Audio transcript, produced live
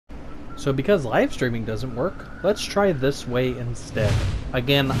So because live streaming doesn't work, let's try this way instead.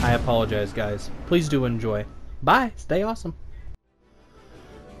 Again, I apologize, guys. Please do enjoy. Bye. Stay awesome.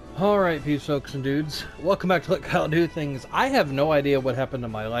 Alright, peace folks and dudes. Welcome back to Let Kyle Do Things. I have no idea what happened to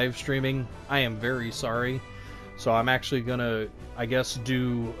my live streaming. I am very sorry. So I'm actually gonna, I guess,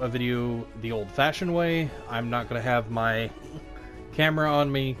 do a video the old-fashioned way. I'm not gonna have my camera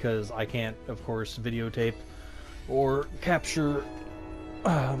on me because I can't, of course, videotape or capture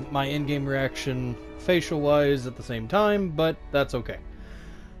my in-game reaction facial-wise at the same time, but that's okay.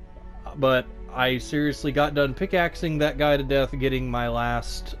 But I seriously got done pickaxing that guy to death, getting my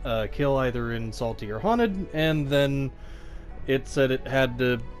last kill either in Salty or Haunted, and then it said it had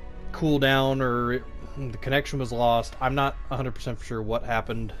to cool down or the connection was lost. I'm not 100% sure what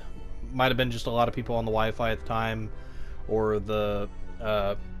happened. Might have been just a lot of people on the Wi-Fi at the time, or the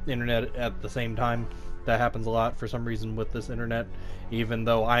internet at the same time. That happens a lot for some reason with this internet, even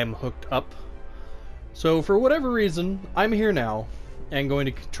though I'm hooked up. So for whatever reason, I'm here now and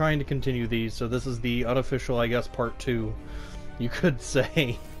trying to continue these. So this is the unofficial, I guess, part 2, you could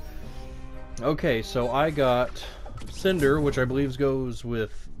say. Okay, so I got Cinder, which I believe goes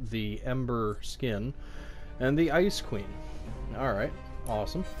with the Ember skin, and the Ice Queen. Alright,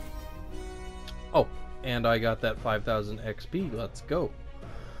 awesome. Oh, and I got that 5,000 XP. Let's go.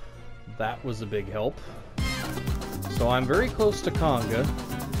 That was a big help. So I'm very close to Conga.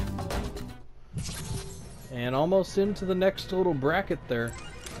 And almost into the next little bracket there.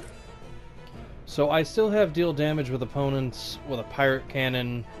 So I still have deal damage with opponents with a pirate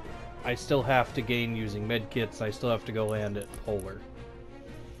cannon. I still have to gain using medkits. I still have to go land at Polar.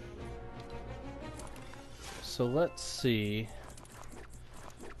 So let's see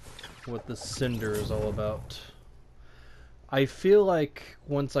what the Cinder is all about. I feel like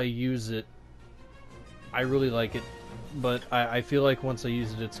once I use it, I really like it, but I feel like once I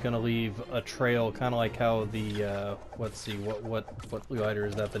use it, it's gonna leave a trail, kind of like how the let's see, what glider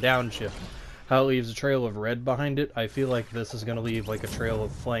is that? The downshift. How it leaves a trail of red behind it. I feel like this is gonna leave like a trail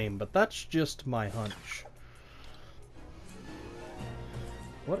of flame, but that's just my hunch.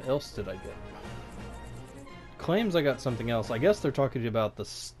 What else did I get? Claims I got something else. I guess they're talking about the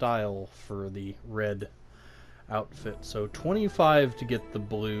style for the red outfit. So 25 to get the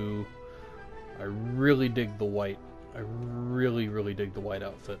blue. I really dig the white. I really dig the white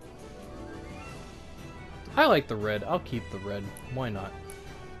outfit. I like the red. I'll keep the red. Why not?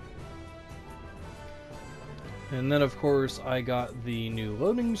 And then of course I got the new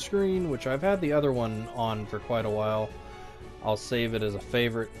loading screen, which I've had the other one on for quite a while. I'll save it as a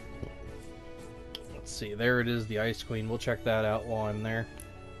favorite. Let's see, there it is, the Ice Queen. We'll check that out while I'm there.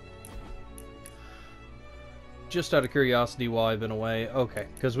 Just out of curiosity while I've been away. Okay,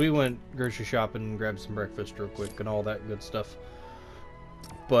 because we went grocery shopping and grabbed some breakfast real quick and all that good stuff.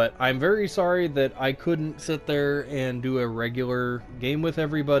 But I'm very sorry that I couldn't sit there and do a regular game with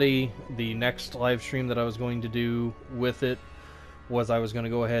everybody. The next live stream that I was going to do with it was I was going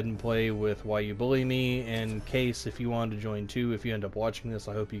to go ahead and play with Why You Bully Me, in case if you wanted to join too, if you end up watching this,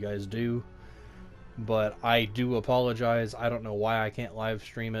 I hope you guys do. But I do apologize. I don't know why I can't live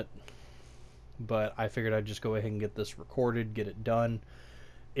stream it. But I figured I'd just go ahead and get this recorded, get it done.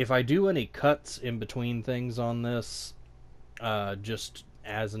 If I do any cuts in between things on this, just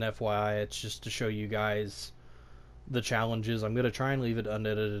as an FYI, it's just to show you guys the challenges. I'm going to try and leave it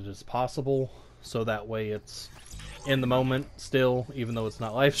unedited as possible, so that way it's in the moment still, even though it's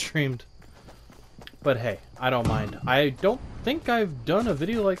not live streamed. But hey, I don't mind. I don't think I've done a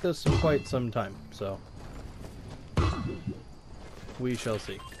video like this in quite some time, so we shall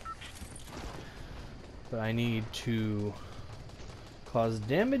see. But I need to cause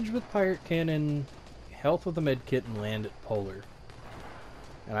damage with Pirate Cannon, health with a medkit, and land at Polar.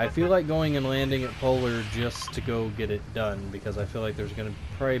 And I feel like going and landing at Polar just to go get it done, because I feel like there's going to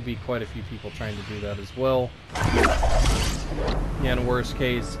probably be quite a few people trying to do that as well. And worst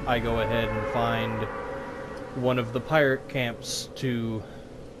case, I go ahead and find one of the pirate camps to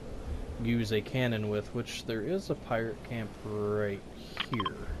use a cannon with, which there is a pirate camp right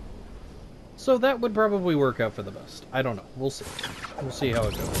here. So that would probably work out for the best. I don't know. We'll see. We'll see how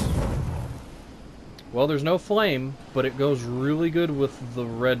it goes. Well, there's no flame, but it goes really good with the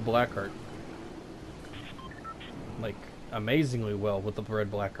red blackheart. Like, amazingly well with the red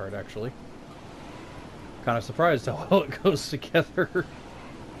blackheart, actually. Kind of surprised how well it goes together.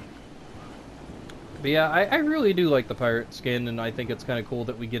 But yeah, I really do like the pirate skin, and I think it's kind of cool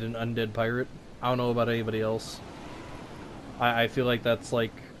that we get an undead pirate. I don't know about anybody else. I feel like that's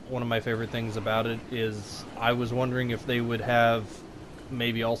like one of my favorite things about it is I was wondering if they would have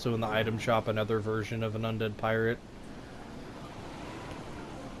maybe also in the item shop another version of an undead pirate.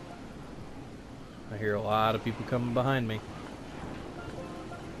 I hear a lot of people coming behind me.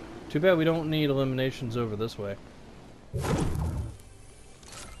 Too bad we don't need eliminations over this way.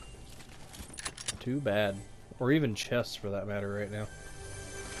 Too bad. Or even chests for that matter right now.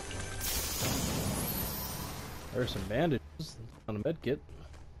 There's some bandages on a med kit.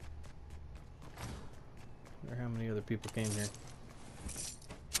 I wonder how many other people came here.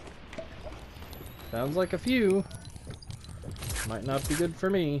 Sounds like a few. Might not be good for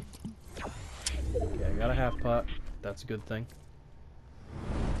me. Okay, I got a half pot. That's a good thing.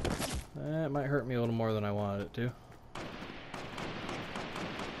 That might hurt me a little more than I wanted it to.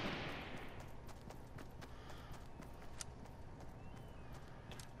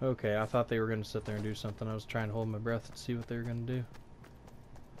 Okay, I thought they were going to sit there and do something. I was trying to hold my breath to see what they were going to do.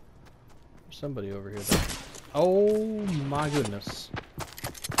 There's somebody over here, though. Oh, my goodness.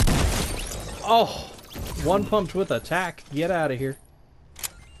 Oh! One pumped with attack. Get out of here.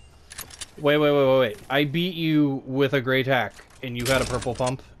 Wait. I beat you with a gray tack, and you had a purple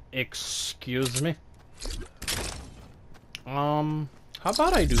pump? Excuse me? How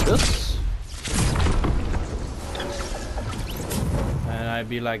about I do this? And I'd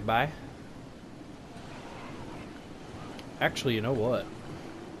be like, bye. Actually, you know what?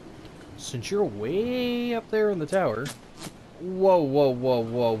 Since you're way up there in the tower... Whoa,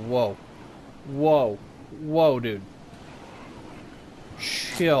 dude.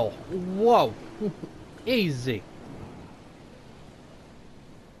 Chill. Whoa. Easy.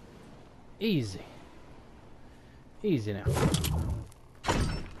 Easy. Easy now.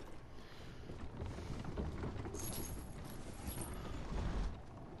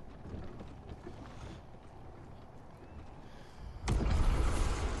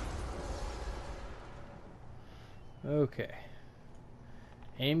 Okay.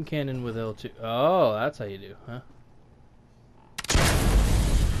 Aim cannon with L2. Oh, that's how you do, huh?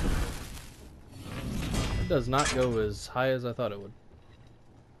 It does not go as high as I thought it would.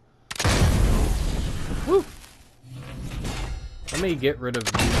 Woo! Let me get rid of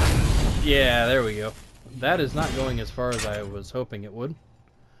you. Yeah, there we go. That is not going as far as I was hoping it would.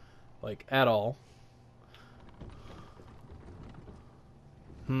 Like, at all.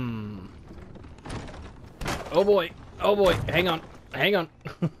 Oh boy. Oh boy. Hang on. Hang on.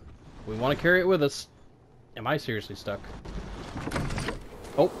 We want to carry it with us. Am I seriously stuck?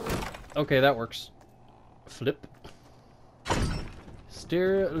 Oh. Okay, that works. Flip.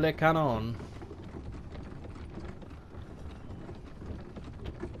 Steer le canon.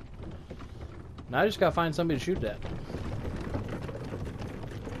 Now I just gotta find somebody to shoot at.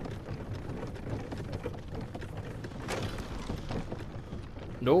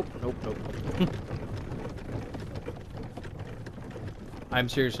 Nope. I'm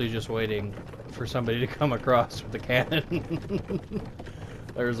seriously just waiting for somebody to come across with the cannon.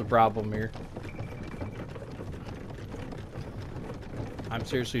 There's a problem here. I'm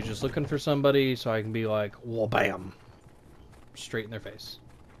seriously just looking for somebody so I can be like, whoa, bam. Straight in their face.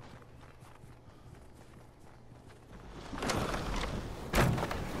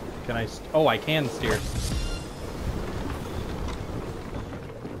 Can I... Oh, I can steer.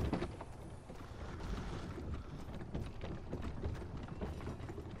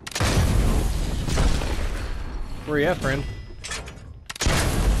 Where you at, friend?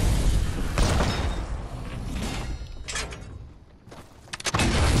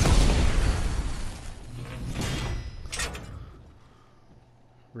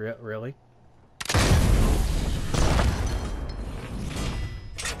 Really?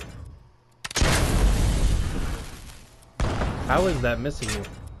 How is that missing you?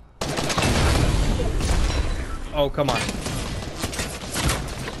 Oh, come on.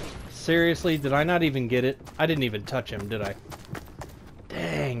 Seriously, did I not even get it? I didn't even touch him, did I?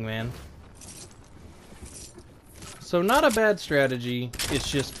 Dang, man. So not a bad strategy, it's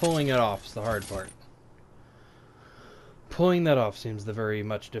just pulling it off is the hard part. Pulling that off seems the very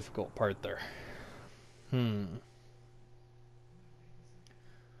much difficult part there.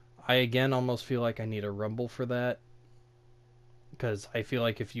 I again almost feel like I need a rumble for that. Because I feel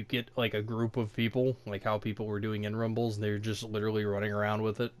like if you get like a group of people, like how people were doing in rumbles, they're just literally running around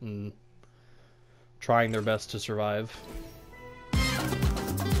with it and trying their best to survive.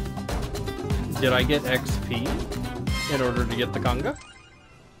 Did I get XP in order to get the conga?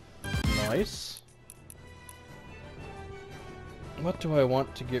 Nice. What do I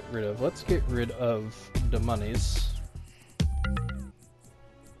want to get rid of? Let's get rid of the monies.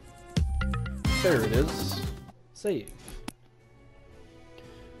 There it is. Save.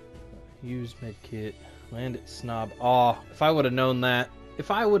 Use medkit. Land at Snob. Aw, if I would have known that. If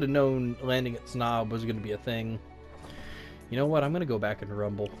I would have known landing at Snob was going to be a thing. You know what? I'm going to go back and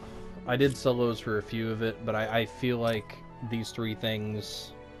rumble. I did solos for a few of it, but I feel like these 3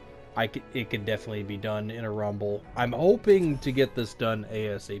 things, it could definitely be done in a rumble. I'm hoping to get this done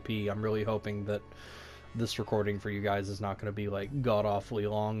ASAP. I'm really hoping that this recording for you guys is not going to be like god-awfully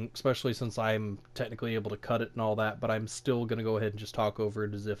long, especially since I'm technically able to cut it and all that, but I'm still going to go ahead and just talk over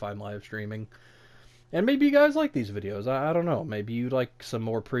it as if I'm live streaming. And maybe you guys like these videos. I don't know. Maybe you like some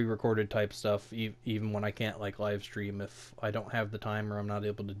more pre-recorded type stuff, even when I can't like live stream if I don't have the time or I'm not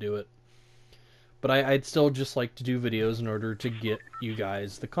able to do it. But I'd still just like to do videos in order to get you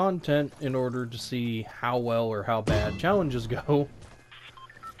guys the content, in order to see how well or how bad challenges go.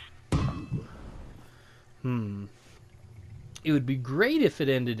 It would be great if it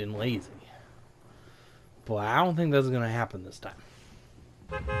ended in lazy. But I don't think that's going to happen this time.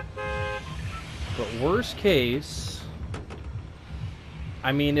 But worst case,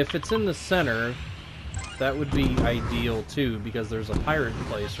 I mean, if it's in the center, that would be ideal too, because there's a pirate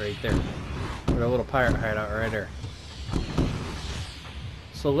place right there. Or a little pirate hideout right there.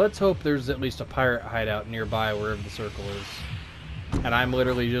 So let's hope there's at least a pirate hideout nearby wherever the circle is. And I'm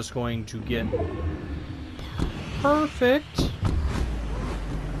literally just going to get perfect.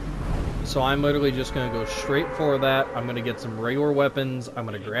 So I'm literally just going to go straight for that. I'm going to get some regular weapons. I'm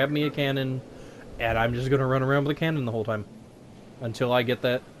going to grab me a cannon. And I'm just going to run around with a cannon the whole time. Until I get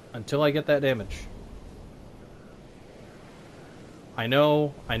that damage. I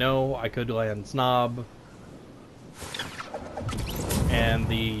know, I could land snob. And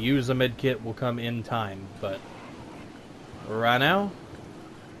the use a medkit will come in time, but right now,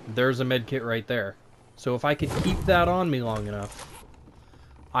 there's a medkit right there. So if I could keep that on me long enough,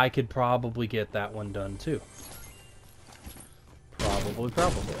 I could probably get that one done too. Probably.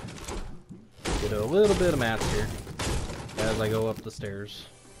 Get a little bit of math here as I go up the stairs.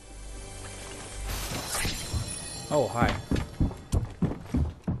 Oh, hi.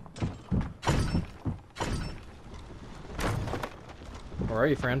 Where are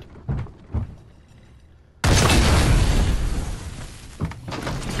you, friend?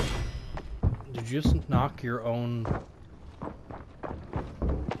 Did you just knock your own...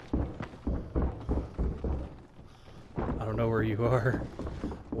 I don't know where you are.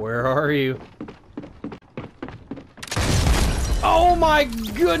 Where are you? Oh my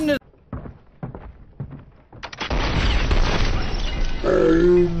goodness!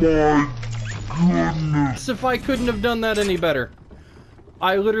 Oh my goodness! If I couldn't have done that any better.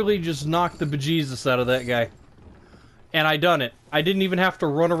 I literally just knocked the bejesus out of that guy. And I done it. I didn't even have to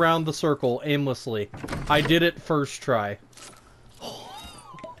run around the circle aimlessly. I did it first try.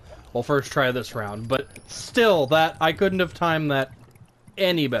 Well, first try this round, but still, I couldn't have timed that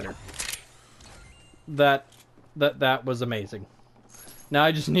any better. That was amazing. Now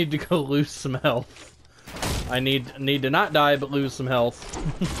I just need to go lose some health. I need to not die, but lose some health.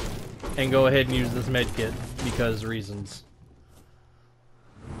 And go ahead and use this medkit, because reasons.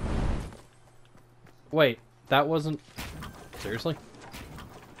 Wait, that wasn't... Seriously?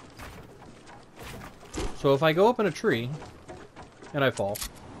 So if I go up in a tree, and I fall...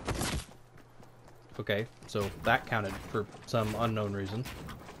 Okay, so that counted for some unknown reason.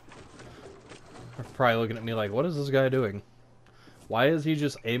 They're probably looking at me like, what is this guy doing? Why is he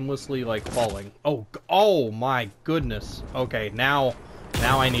just aimlessly, like, falling? Oh my goodness. Okay, now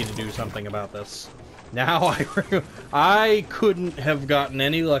I need to do something about this. Now I couldn't have gotten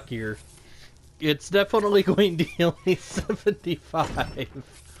any luckier. It's definitely going to heal me 75.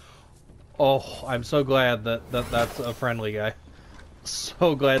 Oh, I'm so glad that's a friendly guy.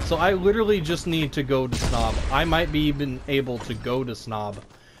 So glad. So I literally just need to go to Snob. I might be even able to go to Snob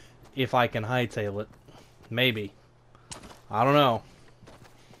if I can hightail it. Maybe. I don't know.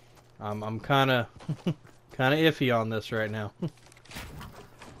 I'm kind of iffy on this right now.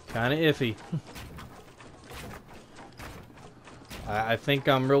 Kind of iffy. I think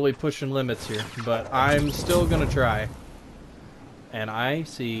I'm really pushing limits here, but I'm still gonna try. And I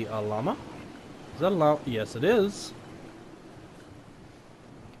see a llama. Is that a llama? Yes, it is.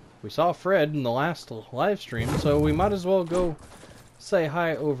 We saw Fred in the last live stream, so we might as well go say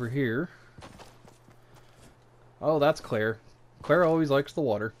hi over here. Oh, that's Claire. Claire always likes the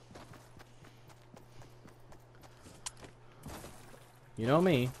water. You know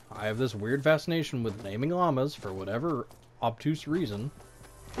me, I have this weird fascination with naming llamas for whatever obtuse reason.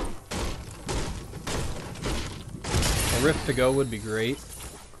 A rift to go would be great.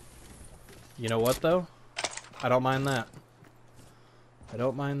 You know what though? I don't mind that. I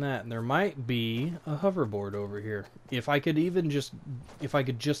don't mind that. And there might be a hoverboard over here. If I could just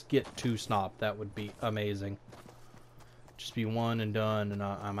get to Snop, that would be amazing. Just be one and done and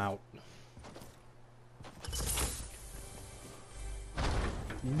I'm out.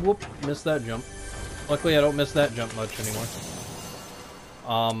 Whoop, missed that jump. Luckily, I don't miss that jump much anymore.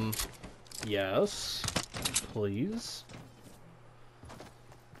 Yes. Please.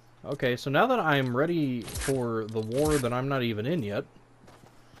 Okay, so now that I'm ready for the war that I'm not even in yet.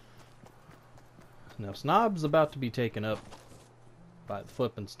 Now, Snob's about to be taken up by the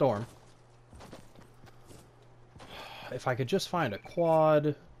flippin' storm. If I could just find a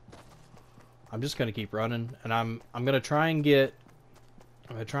quad, I'm just gonna keep running, and I'm gonna try and get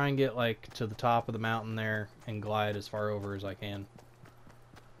like to the top of the mountain there and glide as far over as I can.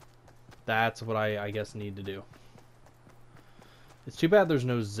 That's what I guess need to do. It's too bad there's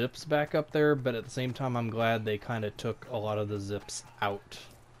no zips back up there, but at the same time I'm glad they kind of took a lot of the zips out.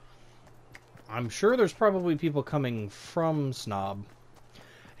 I'm sure there's probably people coming from Snob.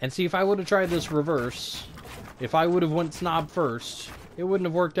 And see, if I would have tried this reverse, if I would have went Snob first, it wouldn't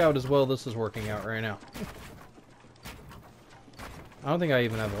have worked out as well this is working out right now. I don't think I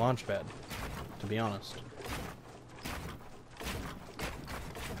even have a launch pad, to be honest.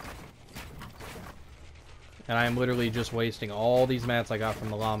 And I'm literally just wasting all these mats I got from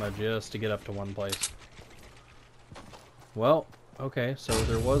the llama just to get up to one place. Well, okay, so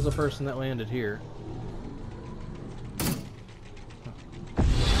there was a person that landed here.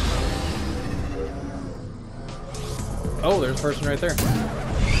 Oh, there's a person right there.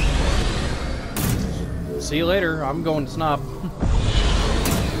 See you later. I'm going to Snob.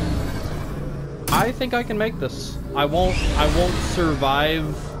 I think I can make this. I won't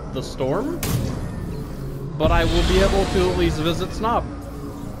survive the storm, but I will be able to at least visit Snob.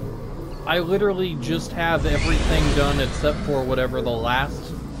 I literally just have everything done except for whatever the last,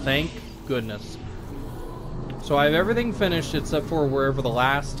 thank goodness. So I have everything finished except for wherever the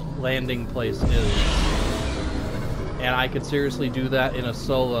last landing place is. And I could seriously do that in a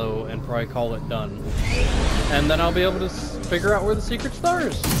solo and probably call it done. And then I'll be able to figure out where the secret star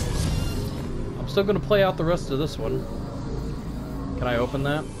is. I'm still going to play out the rest of this one. Can I open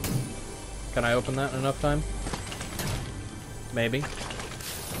that? Can I open that in enough time? Maybe.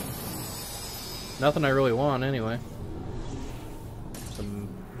 Nothing I really want, anyway. Some,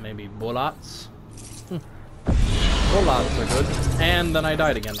 maybe bullets. Bullets are good. And then I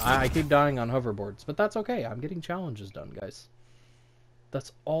died again. I keep dying on hoverboards, but that's okay. I'm getting challenges done, guys.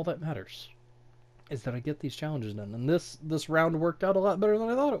 That's all that matters, is that I get these challenges done. And this round worked out a lot better than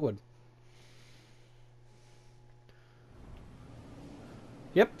I thought it would.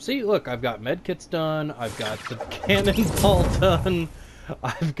 Yep, see, look, I've got medkits done, I've got the cannonball done,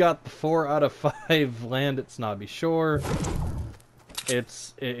 I've got the 4 out of 5 land at Snobby Shore.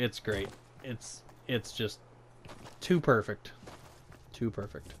 It's great. It's just too perfect. Too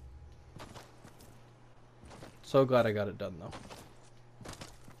perfect. So glad I got it done, though.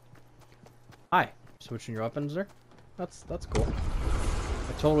 Hi. Switching your weapons there? That's cool.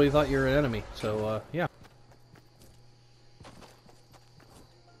 I totally thought you were an enemy, so, yeah.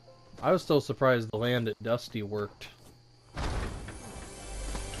 I was still surprised the land at Dusty worked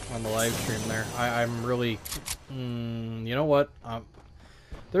on the live stream there. I'm really... you know what?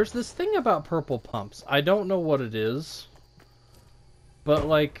 There's this thing about purple pumps. I don't know what it is. But,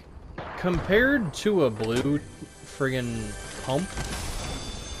 like, compared to a blue friggin' pump,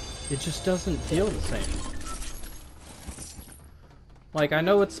 it just doesn't feel the same. Like, I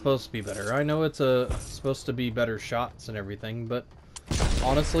know it's supposed to be better. I know it's supposed to be better shots and everything, but...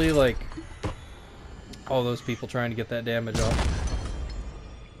 honestly, like, all those people trying to get that damage off.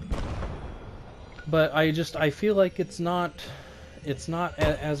 But I feel like it's not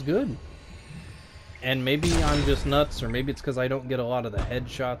as good. And maybe I'm just nuts, or maybe it's because I don't get a lot of the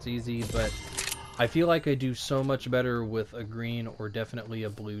headshots easy, but I feel like I do so much better with a green or definitely a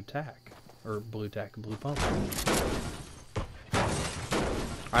blue tack. Or blue pump.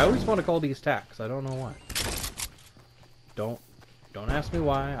 I always want to call these tacks, I don't know why. Don't ask me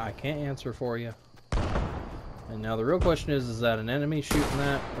why, I can't answer for you. And now the real question is that an enemy shooting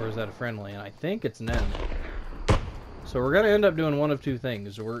that, or is that a friendly? And I think it's an enemy. So we're going to end up doing one of two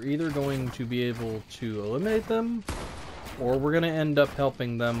things. We're either going to be able to eliminate them, or we're going to end up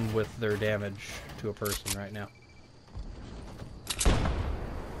helping them with their damage to a person right now.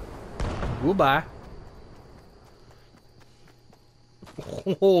 Goodbye.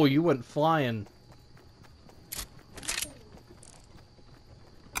 Oh, you went flying.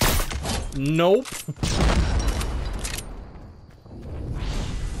 Nope.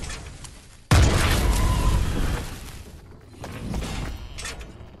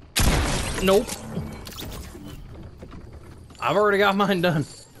 Nope. I've already got mine done.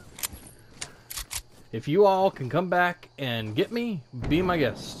 If you all can come back and get me, be my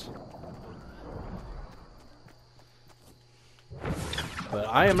guest. But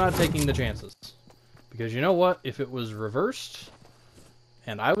I am not taking the chances. Because you know what? If it was reversed,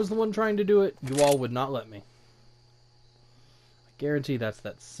 and I was the one trying to do it, you all would not let me. I guarantee that's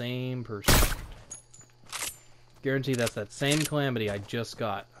that same person. Guarantee that's that same calamity I just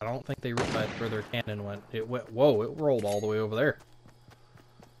got. I don't think they realized where their cannon went. It went, whoa, it rolled all the way over there.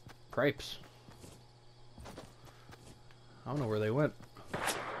 Cripes. I don't know where they went.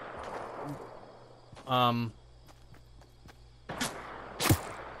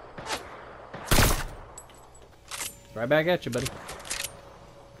 Right back at you, buddy.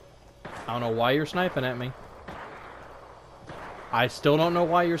 I don't know why you're sniping at me. I still don't know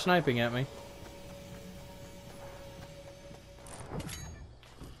why you're sniping at me.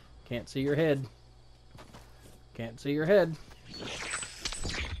 Can't see your head. Can't see your head.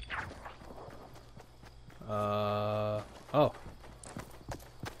 Oh.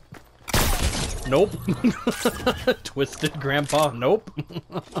 Nope. Twisted grandpa. Nope.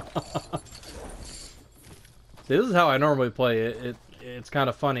 See, this is how I normally play it. It's kind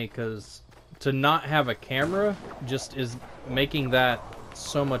of funny because to not have a camera just is making that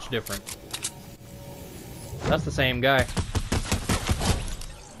so much different. That's the same guy.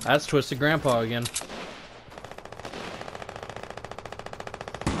 That's Twisted Grandpa again.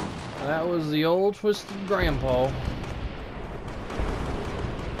 That was the old Twisted Grandpa.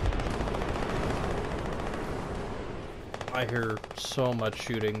 I hear so much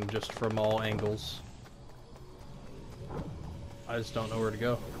shooting just from all angles. I just don't know where to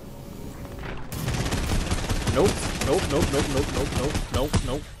go. Nope. Nope, nope, nope, nope, nope, nope, nope,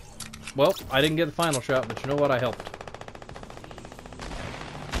 nope. Well, I didn't get the final shot, but you know what? I helped.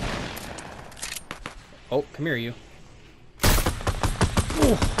 Oh, come here, you.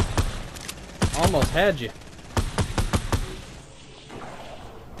 Ooh. Almost had you.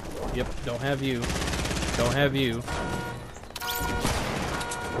 Yep, don't have you. Don't have you.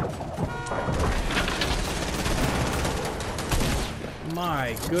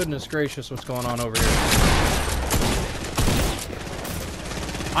 My goodness gracious, what's going on over here?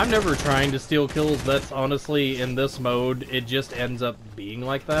 I'm never trying to steal kills. That's honestly, in this mode, it just ends up being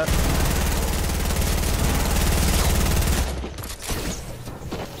like that.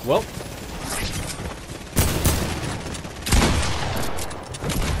 Well.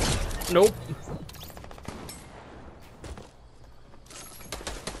 Nope.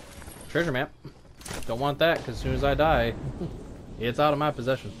 Treasure map. Don't want that, because as soon as I die, it's out of my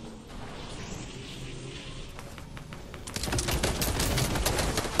possession.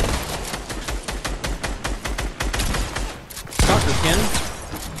 Soccer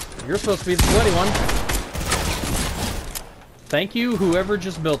skin. You're supposed to be the sweaty one. Thank you, whoever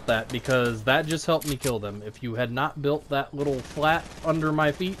just built that, because that just helped me kill them. If you had not built that little flat under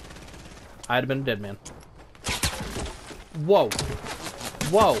my feet, I'd have been a dead man. Whoa.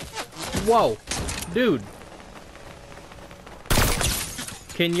 Whoa. Whoa. Dude.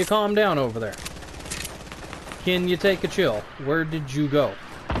 Can you calm down over there? Can you take a chill? Where did you go?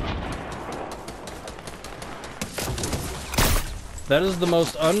 That is the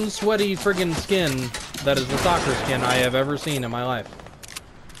most unsweaty friggin' skin that is the soccer skin I have ever seen in my life.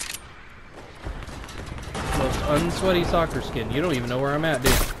 Most unsweaty soccer skin. You don't even know where I'm at,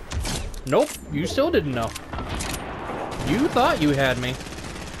 dude. Nope, you still didn't know. You thought you had me.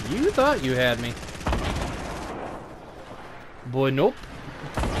 You thought you had me. Boy, nope.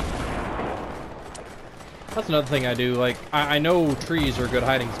 That's another thing I do. Like, I know trees are a good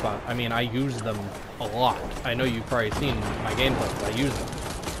hiding spot. I mean, I use them a lot. I know you've probably seen my gameplay, but I use them.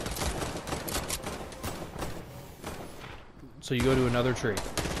 So you go to another tree.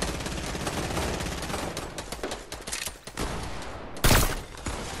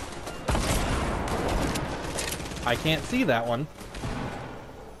 I can't see that one,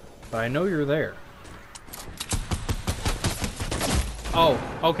 but I know you're there. Oh,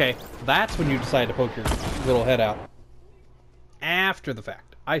 okay. That's when you decide to poke your little head out. After the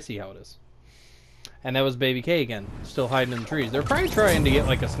fact. I see how it is. And that was Baby K again, still hiding in the trees. They're probably trying to get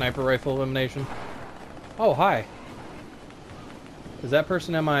like a sniper rifle elimination. Oh, hi. Is that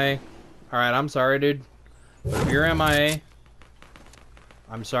person MIA? Alright, I'm sorry, dude. If you're MIA,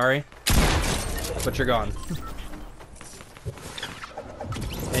 I'm sorry, but you're gone.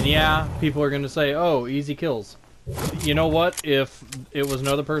 And yeah, people are going to say, oh, easy kills. You know what? If it was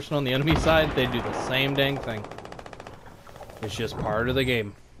another person on the enemy side, they'd do the same dang thing. It's just part of the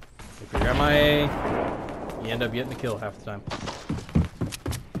game. If you're MIA, you end up getting a kill half the time.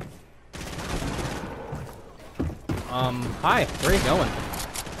 Hi, where are you going?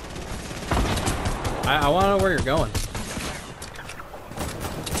 I want to know where you're going.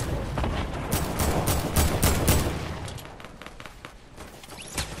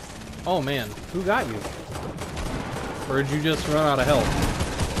 Oh man, who got you? Or did you just run out of health?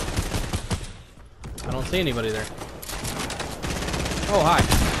 I don't see anybody there. Oh, hi.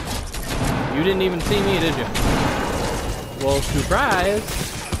 You didn't even see me, did you? Well, surprise!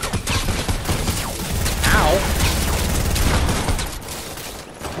 Ow!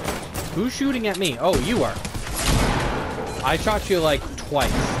 Who's shooting at me? Oh, you are. I shot you like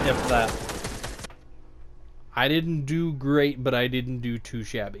twice, if that. I didn't do great, but I didn't do too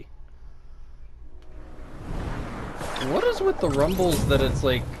shabby. What is with the rumbles that it's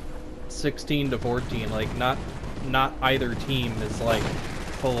like 16 to 14? Like not either team is like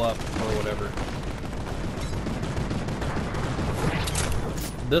full up or whatever.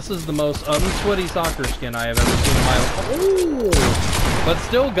 This is the most unsweaty soccer skin I have ever seen in my life. Oh! But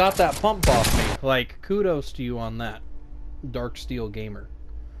still got that pump off me. Like, kudos to you on that, Dark Steel Gamer.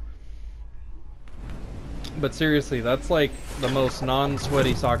 But seriously, that's like the most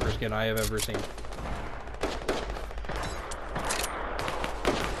non-sweaty soccer skin I have ever seen.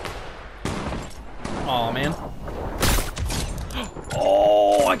 Aw, man.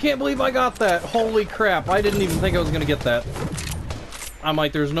 Oh, I can't believe I got that. Holy crap. I didn't even think I was going to get that. I'm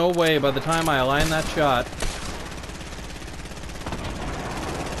like, there's no way by the time I align that shot.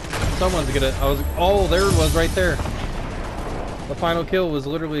 Someone's going to... Oh, there it was right there. The final kill was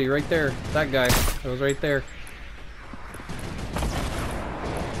literally right there. That guy. It was right there.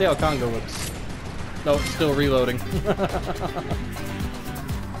 See how Congo looks. No, it's still reloading.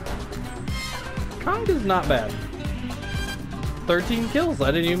 Congo's not bad. 13 kills. I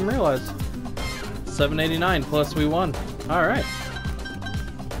didn't even realize. 789 plus we won. Alright.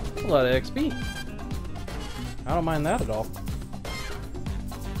 A lot of XP. I don't mind that at all.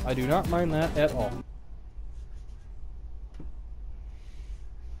 I do not mind that at all.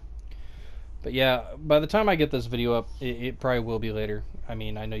 But yeah, by the time I get this video up, it probably will be later. I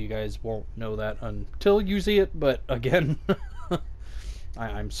mean, I know you guys won't know that until you see it, but again,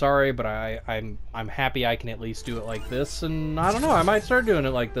 I'm sorry, but I'm happy I can at least do it like this, and I don't know, I might start doing it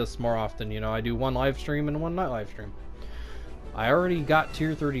like this more often. You know, I do one live stream and one not live stream. I already got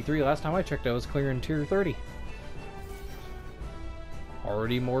tier 33. Last time I checked, I was clearing tier 30.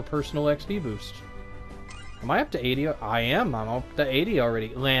 Already more personal XP boost. Am I up to 80? I am. I'm up to 80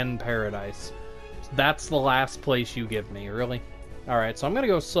 already. Land Paradise. That's the last place you give me, really? Alright, so I'm going to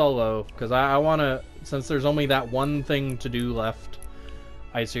go solo, because I want to, since there's only that one thing to do left,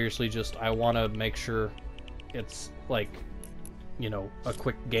 I seriously just, I want to make sure it's, like, you know, a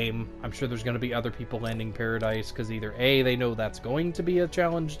quick game. I'm sure there's going to be other people landing Paradise, because either A, they know that's going to be a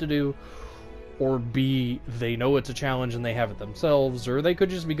challenge to do, or B, they know it's a challenge and they have it themselves, or they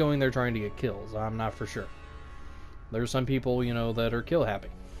could just be going there trying to get kills. I'm not for sure. There's some people, you know, that are kill happy.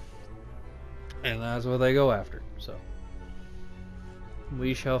 And that's what they go after, so.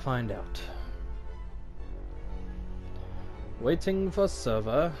 We shall find out. Waiting for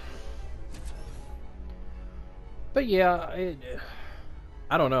server. But yeah,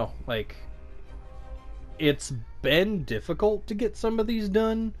 I don't know, like, it's been difficult to get some of these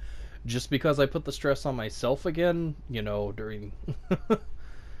done, just because I put the stress on myself again, you know, during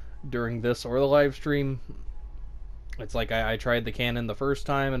during this or the live stream. It's like I tried the cannon the first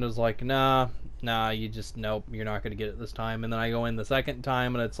time and it was like, nah, you just, nope, you're not going to get it this time. And then I go in the second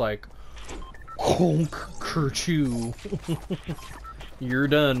time and it's like, honk, kerchoo. You're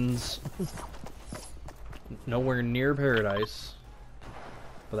done's. Nowhere near Paradise.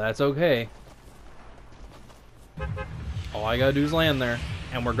 But that's okay. All I gotta do is land there,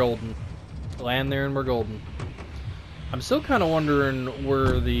 and we're golden. Land there and we're golden. I'm still kind of wondering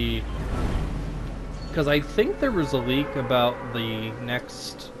where the... Because I think there was a leak about the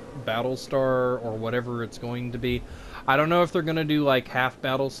next Battlestar, or whatever it's going to be. I don't know if they're going to do like half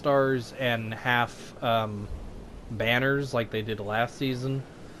Battlestars and half banners like they did last season.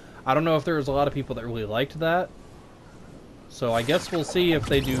 I don't know if there was a lot of people that really liked that. So I guess we'll see if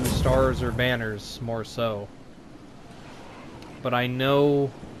they do stars or banners more so. But I know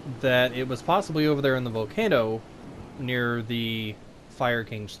that it was possibly over there in the volcano near the Fire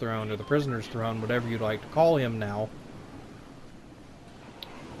King's throne, or the Prisoner's throne, whatever you'd like to call him now.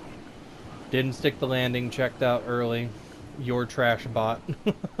 Didn't stick the landing, checked out early. Your trash bot.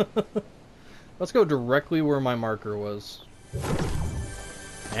 Let's go directly where my marker was.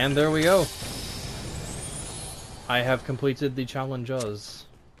 And there we go. I have completed the challenges.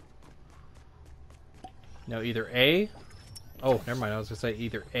 Now either A... Oh, never mind, I was going to say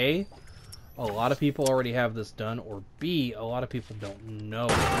either A, a lot of people already have this done, or B, a lot of people don't know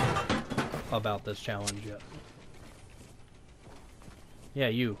about this challenge yet. Yeah,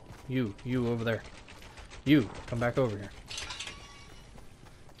 you over there. You, come back over here.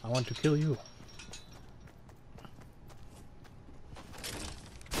 I want to kill you.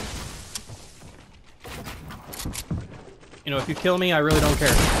 You know, if you kill me, I really don't care.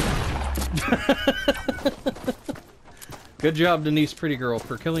 Good job, Denise Pretty Girl,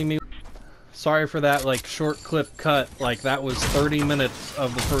 for killing me. Sorry for that, like, short clip cut. Like, that was 30 minutes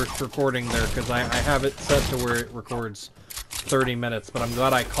of the first recording there, because I have it set to where it records 30 minutes. But I'm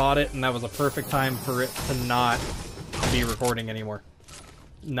glad I caught it, and that was a perfect time for it to not be recording anymore.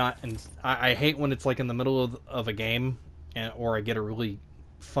 I hate when it's, like, in the middle of a game, or I get a really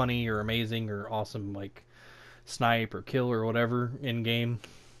funny or amazing or awesome, like, snipe or kill or whatever in game,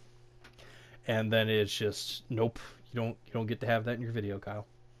 and then it's just nope, you don't get to have that in your video, Kyle.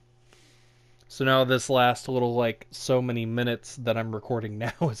 So now this last little, like, so many minutes that I'm recording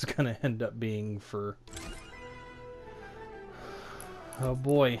now is gonna end up being for, oh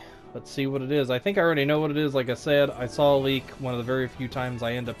boy, let's see what it is. I think I already know what it is. Like I said, I saw a leak, one of the very few times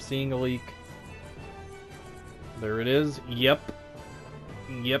I end up seeing a leak. There it is. Yep,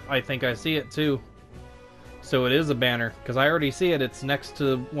 I think I see it too. So it is a banner, because I already see it. It's next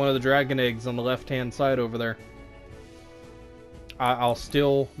to one of the dragon eggs on the left-hand side over there. I'll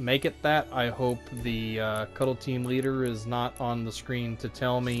still make it that. I hope the Cuddle Team leader is not on the screen to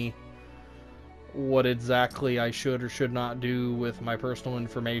tell me what exactly I should or should not do with my personal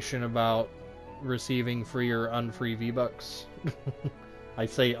information about receiving free or unfree V-Bucks. I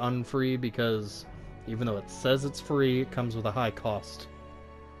say unfree because even though it says it's free, it comes with a high cost.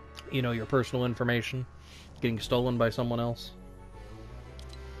 You know, your personal information getting stolen by someone else.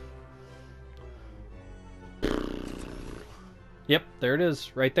 Yep, there it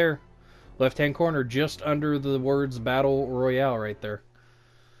is, right there. Left-hand corner, just under the words Battle Royale right there.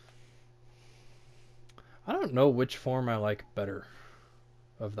 I don't know which form I like better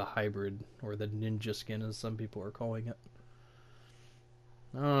of the hybrid, or the ninja skin as some people are calling it.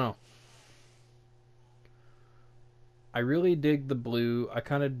 I don't know. I really dig the blue. I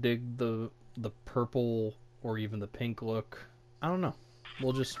kind of dig the purple or even the pink look. I don't know.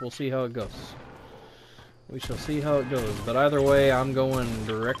 We'll see how it goes. We shall see how it goes. But either way, I'm going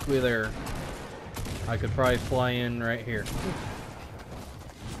directly there. I could probably fly in right here.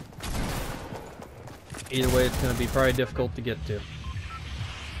 Either way, it's going to be probably difficult to get to.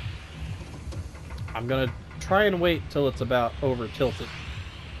 I'm going to try and wait till it's about over tilted.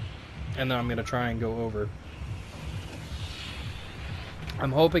 And then I'm going to try and go over.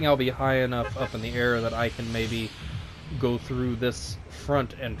 I'm hoping I'll be high enough up in the air that I can maybe go through this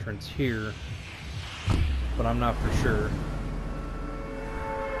front entrance here, but I'm not for sure.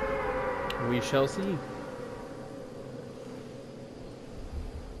 We shall see.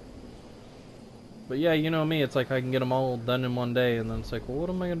 But yeah, you know me, it's like I can get them all done in one day, and then it's like, well, what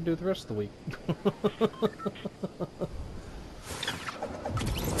am I going to do the rest of the week?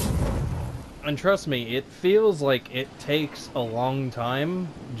 And trust me, it feels like it takes a long time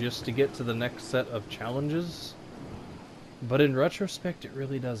just to get to the next set of challenges. But in retrospect, it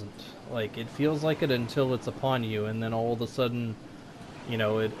really doesn't. Like, it feels like it until it's upon you, and then all of a sudden, you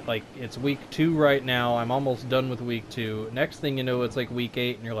know, it's week 2 right now, I'm almost done with week 2. Next thing you know, it's like week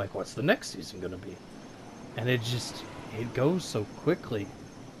 8, and you're like, what's the next season gonna be? And it goes so quickly.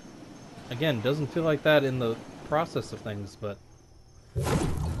 Again, doesn't feel like that in the process of things, but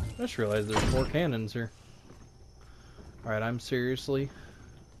I just realized there's 4 cannons here. Alright, I'm seriously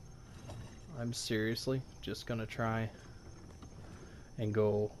just gonna try and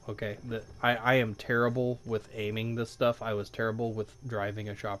go. Okay, I am terrible with aiming this stuff. I was terrible with driving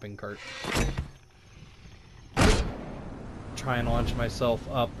a shopping cart. Try and launch myself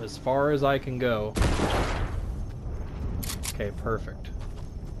up as far as I can go. Okay, perfect.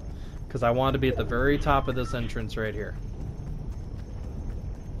 Because I want to be at the very top of this entrance right here.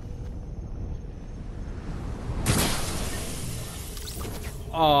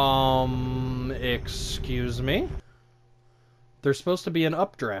 Excuse me? There's supposed to be an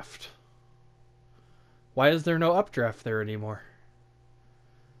updraft. Why is there no updraft there anymore?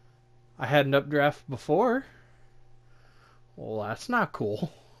 I had an updraft before. Well, that's not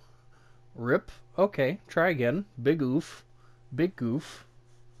cool. Rip. Okay, try again. Big oof. Big goof.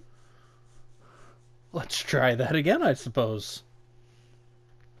 Let's try that again, I suppose.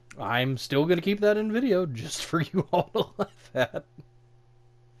 I'm still gonna keep that in video just for you all to laugh at.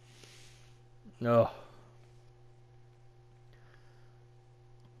 Oh.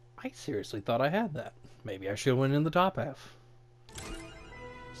 I seriously thought I had that. Maybe I should have went in the top half.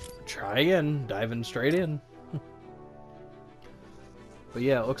 Try again, diving straight in. But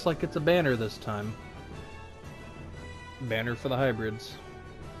yeah, it looks like it's a banner this time. Banner for the hybrids.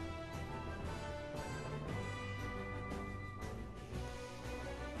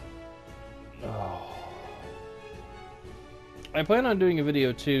 Oh. I plan on doing a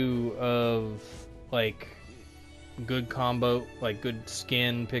video too of like good combo, like good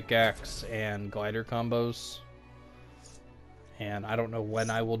skin, pickaxe, and glider combos. And I don't know when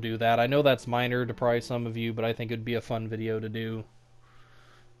I will do that. I know that's minor to probably some of you, but I think it'd be a fun video to do.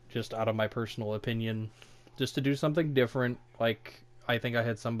 Just out of my personal opinion. Just to do something different. Like, I think I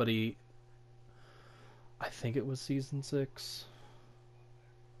had somebody... I think it was Season 6.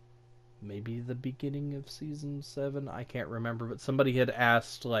 Maybe the beginning of Season 7. I can't remember, but somebody had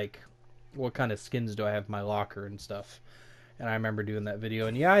asked, like, what kind of skins do I have in my locker and stuff. And I remember doing that video.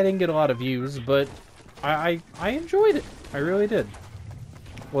 And yeah, I didn't get a lot of views, but I enjoyed it. I really did.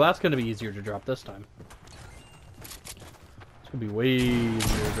 Well, that's going to be easier to drop this time. It's going to be way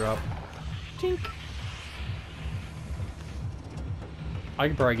easier to drop. Tink. I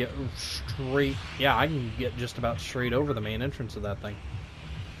can probably get straight... Yeah, I can get just about straight over the main entrance of that thing.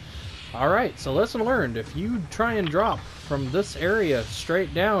 Alright, so lesson learned. If you try and drop from this area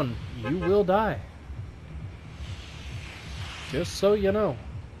straight down, you will die. Just so you know.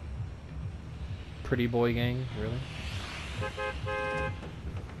 Pretty boy gang, really?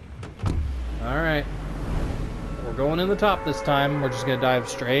 Alright. We're going in the top this time. We're just going to dive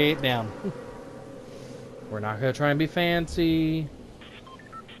straight down. We're not going to try and be fancy.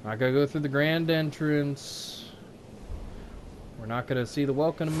 Not going to go through the grand entrance. We're not going to see the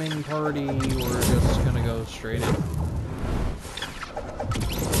welcoming party. We're just going to go straight in.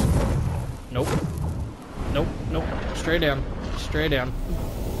 Nope. Nope, nope. Straight down. Straight down.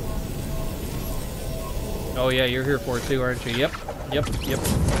 Oh yeah, you're here for it too, aren't you? Yep. Yep, yep.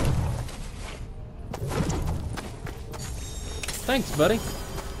 Thanks, buddy.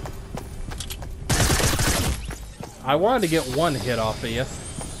 I wanted to get one hit off of you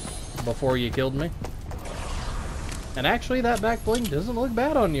before you killed me. And actually, that back bling doesn't look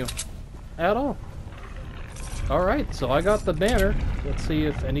bad on you. At all. Alright, so I got the banner. Let's see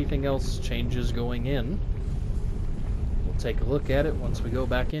if anything else changes going in. We'll take a look at it once we go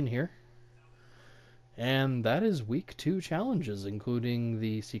back in here. And that is week 2 challenges, including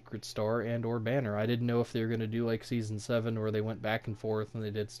the secret star and or banner. I didn't know if they were going to do like season 7 where they went back and forth and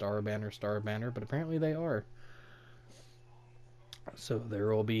they did star banner, but apparently they are. So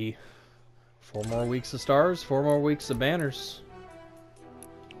there will be 4 more weeks of stars, 4 more weeks of banners.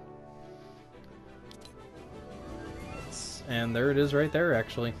 And there it is right there,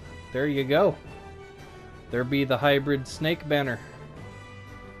 actually. There you go. There be the hybrid snake banner.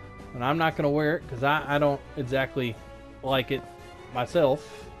 And I'm not going to wear it because I don't exactly like it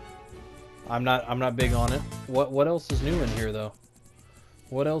myself. I'm not big on it. What else is new in here though?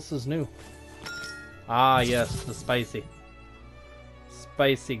 What else is new? Ah yes, the spicy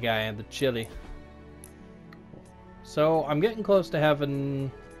guy and the chili. So I'm getting close to having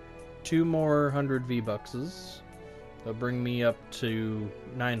 2 more 100 V-Buckses. That'll bring me up to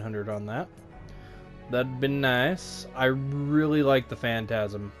 900 on that. That'd been nice. I really like the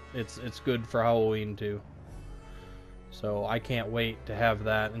Phantasm. It's good for Halloween too. So I can't wait to have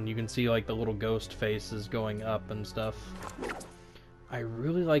that, and you can see like the little ghost faces going up and stuff. I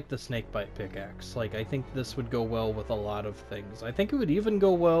really like the snakebite pickaxe. Like, I think this would go well with a lot of things. I think it would even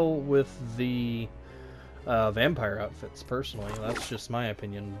go well with the vampire outfits, personally. That's just my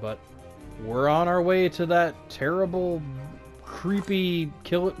opinion, but we're on our way to that terrible, creepy,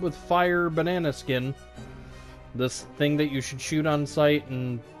 kill it with fire banana skin. This thing that you should shoot on sight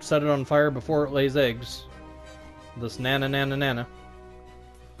and set it on fire before it lays eggs. This nana.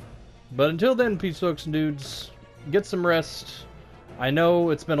 But until then, peace, folks and dudes, get some rest. I know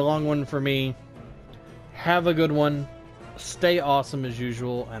it's been a long one for me. Have a good one. Stay awesome as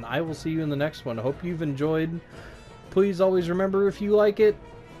usual, and I will see you in the next one. I hope you've enjoyed. Please always remember, if you like it,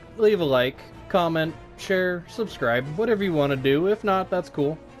 leave a like, comment, share, subscribe, whatever you want to do. If not, that's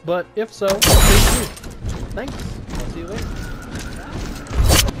cool. But if so, thank you. Thanks. I'll see you later.